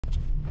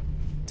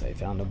Alright, I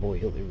found a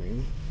boiler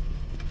room.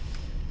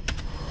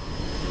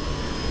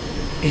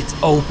 It's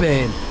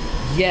open!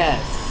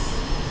 Yes!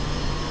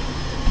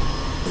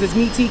 It's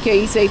me,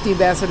 TK, Safety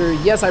Ambassador.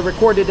 Yes, I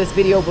recorded this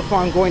video before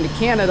I'm going to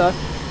Canada.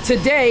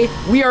 Today,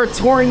 we are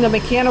touring the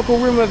mechanical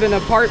room of an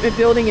apartment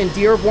building in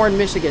Dearborn,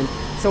 Michigan.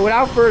 So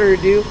without further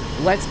ado,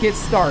 let's get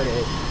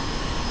started.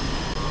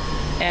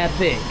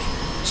 Epic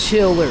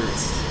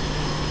chillers.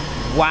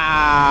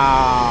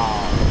 Wow.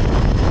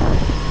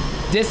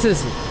 This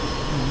is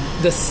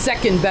the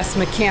second best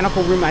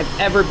mechanical room I've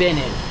ever been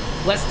in.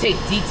 Let's take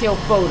detailed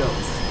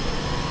photos.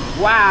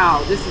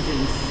 Wow, this is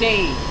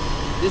insane.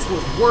 This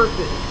was worth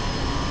it.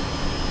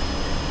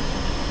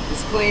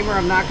 Disclaimer,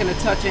 I'm not going to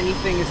touch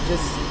anything. It's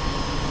just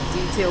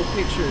detailed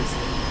pictures.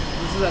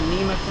 This is a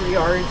NEMA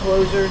 3R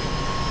enclosure.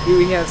 Here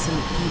we have some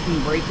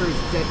heating breakers,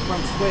 dead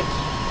front switch,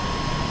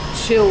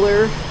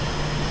 chiller.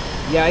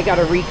 Yeah, I got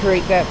to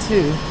recreate that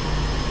too.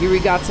 Here we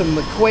got some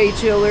McQuay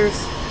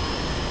chillers.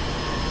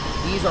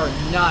 These are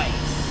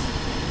nice.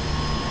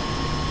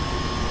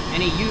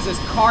 And it uses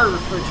car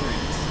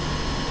refrigerant.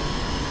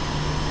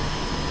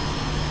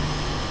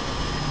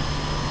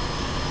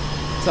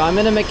 So I'm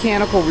in a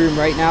mechanical room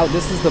right now.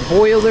 This is the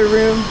boiler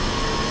room.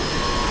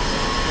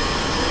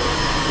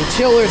 The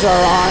chillers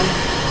are on.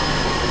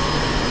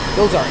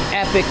 Those are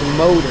epic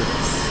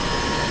motors.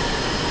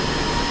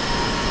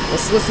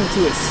 Let's listen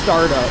to it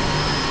start up.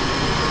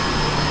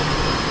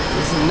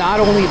 This is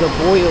not only the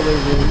boiler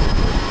room.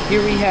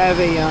 Here we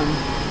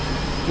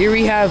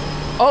have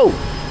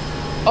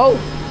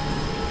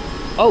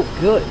oh,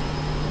 good.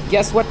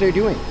 Guess what they're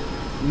doing?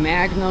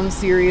 Magnum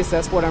series,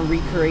 that's what I'm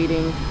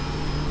recreating.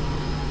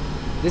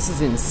 This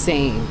is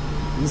insane.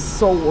 It's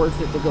so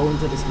worth it to go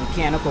into this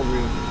mechanical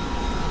room.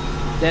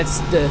 That's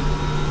the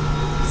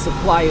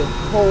supply of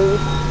cold.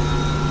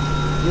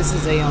 This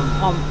is a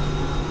pump.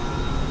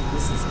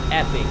 This is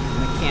epic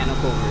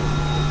mechanical room.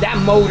 That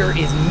motor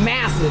is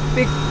massive.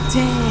 Big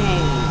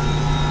dang.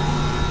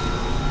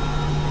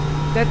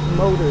 That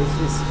motor is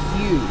just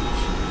huge.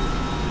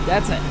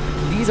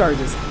 These are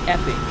just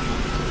epic.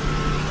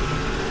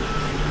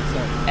 These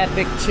are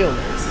epic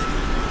chillers.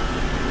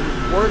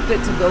 Worth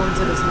it to go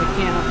into this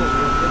mechanical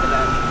room. Look at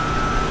that.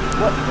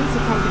 What's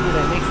the company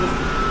that makes this?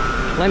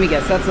 Let me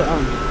guess. That's a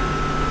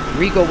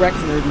Rico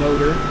Rexnord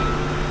motor.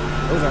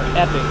 Those are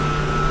epic.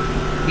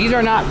 These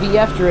are not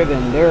VF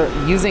driven. They're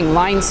using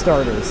line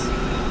starters.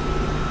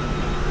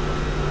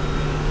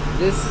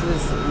 This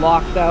is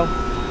locked out.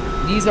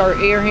 These are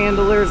air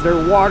handlers.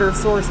 They're water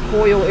source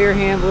coil air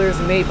handlers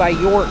made by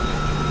York.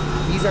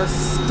 These are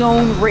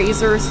stone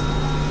raisers.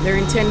 They're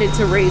intended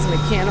to raise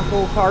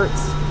mechanical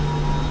parts.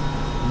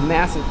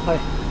 Massive play.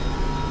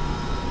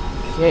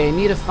 Okay, I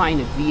need to find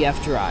a VF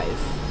drive.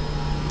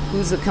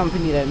 Who's the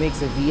company that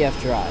makes a VF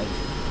drive?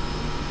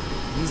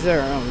 These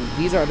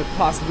are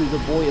possibly the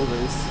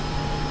boilers.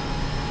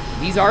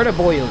 These are the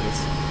boilers.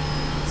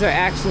 These are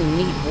actually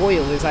neat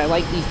boilers. I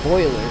like these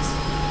boilers.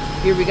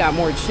 Here we got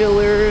more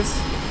chillers.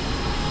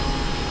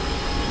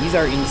 These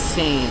are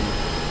insane.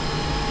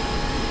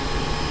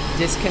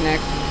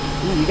 Disconnect.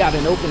 Ooh, we got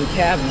an open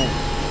cabinet.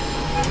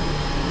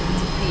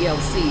 It's a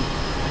PLC.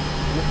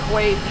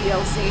 McQuay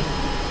PLC.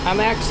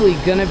 I'm actually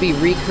gonna be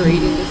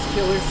recreating this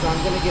chiller, so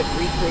I'm gonna get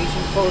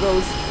recreation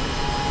photos.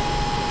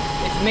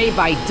 It's made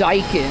by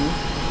Daikin.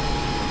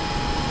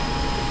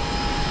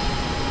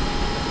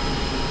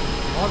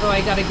 Although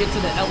I gotta get to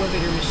the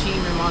elevator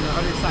machine room on the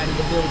other side of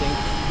the building,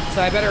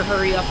 so I better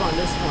hurry up on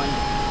this one.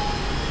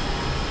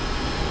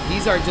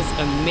 These are just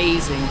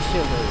amazing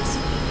chillers.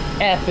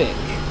 Epic.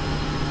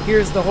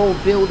 Here's the whole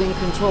building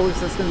controller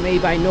system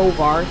made by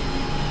Novar.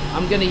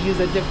 I'm gonna use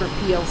a different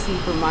PLC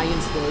for my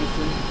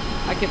installation.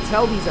 I can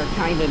tell these are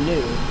kinda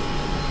new.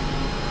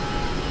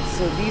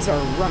 So these are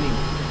running.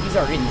 These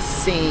are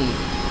insane.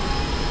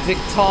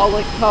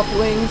 Victaulic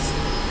couplings.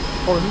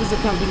 Or who's the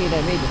company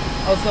that made them?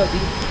 Oh, so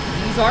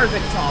these are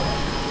Victaulic.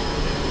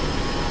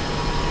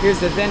 Here's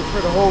the vent for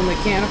the whole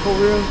mechanical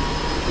room.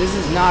 This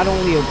is not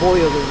only a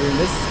boiler room.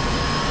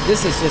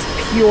 This is just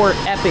pure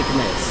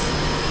epicness.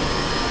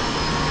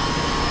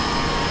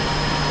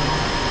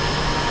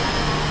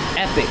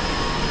 Epic.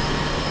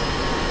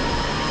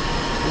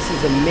 This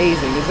is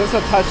amazing. Is this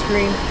a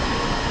touchscreen?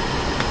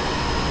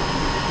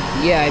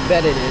 Yeah, I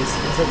bet it is.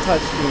 It's a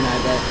touchscreen, I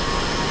bet.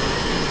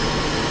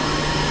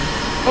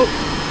 Oh!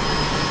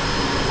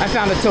 I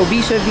found a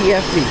Toshiba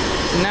VFD.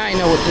 So now I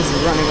know what this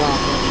is running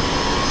off of.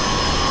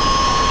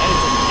 And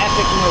it's an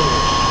epic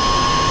motor.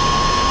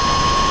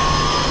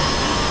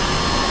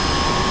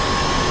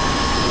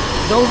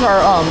 Those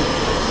are,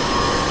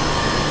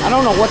 I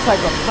don't know what type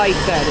of pipe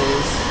that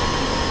is.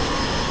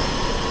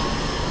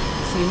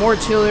 See, more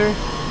chiller.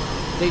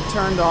 They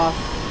turned off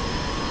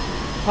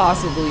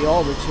possibly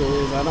all the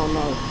chillers. I don't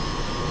know.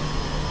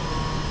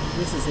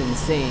 This is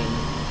insane.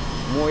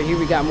 Here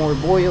we got more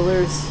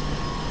boilers.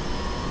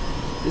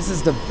 This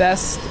is the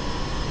best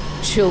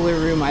chiller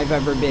room I've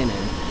ever been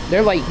in.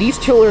 They're like, these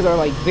chillers are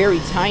like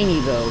very tiny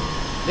though.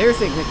 There's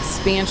an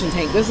expansion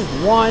tank. This is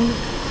one.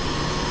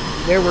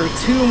 There were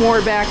two more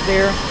back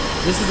there.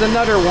 This is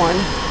another one.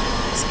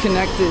 It's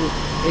connected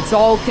It's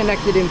all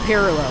connected in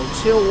parallel.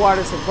 Chill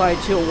water supply,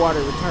 chill water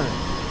return.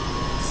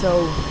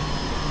 So,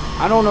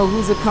 I don't know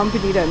who's a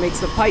company that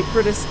makes a pipe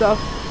for this stuff.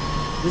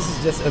 This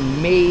is just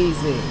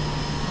amazing.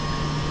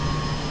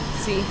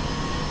 See?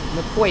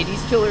 McQuay,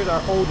 these chillers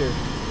are older.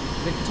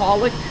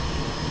 Victaulic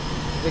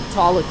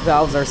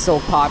valves are so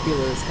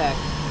popular as heck.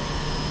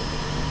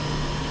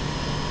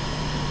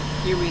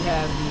 Here we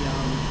have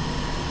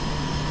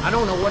the, I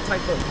don't know what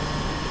type of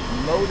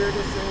motor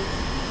this is,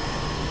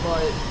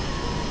 but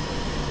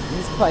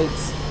these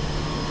pipes,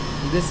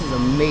 this is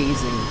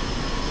amazing.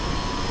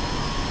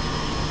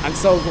 I'm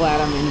so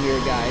glad I'm in here,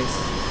 guys.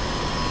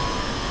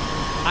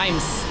 I'm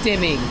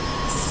stimming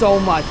so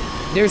much.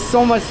 There's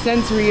so much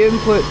sensory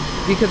input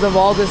because of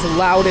all this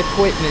loud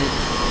equipment.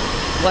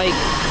 Like,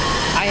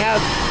 I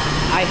have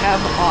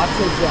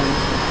autism.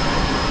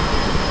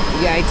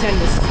 Yeah, I tend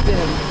to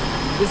stim.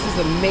 This is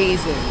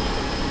amazing.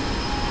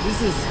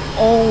 This is,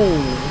 oh,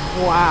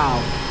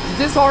 wow. Did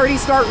this already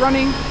start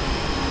running?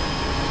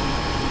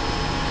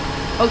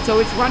 Oh, so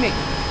it's running.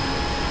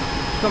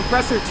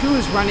 Compressor 2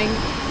 is running.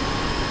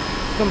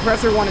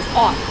 Compressor 1 is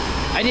off.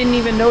 I didn't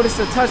even notice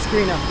the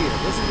touchscreen up here.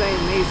 This is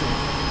amazing.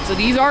 So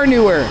these are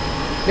newer.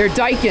 They're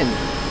Daikin.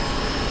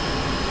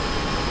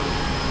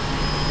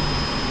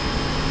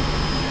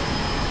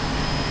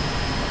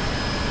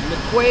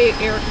 McQuay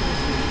air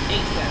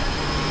conditioning, HVAC.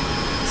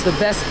 It's the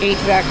best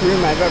HVAC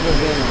room I've ever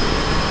been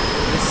in.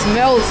 It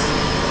smells,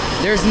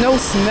 there's no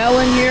smell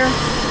in here.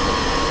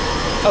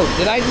 Oh,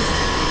 did I just,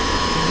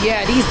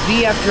 yeah, these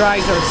VF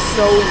drives are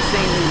so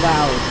insanely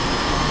loud.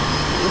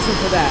 Listen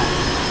to that.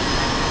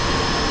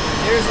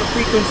 There's a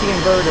frequency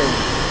inverter.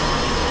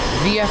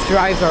 VF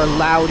drives are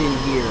loud in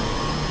here.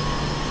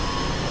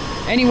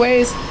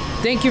 Anyways,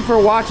 thank you for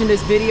watching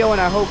this video,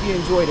 and I hope you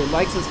enjoyed it.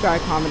 Like,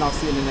 subscribe, comment. I'll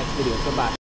see you in the next video. Goodbye.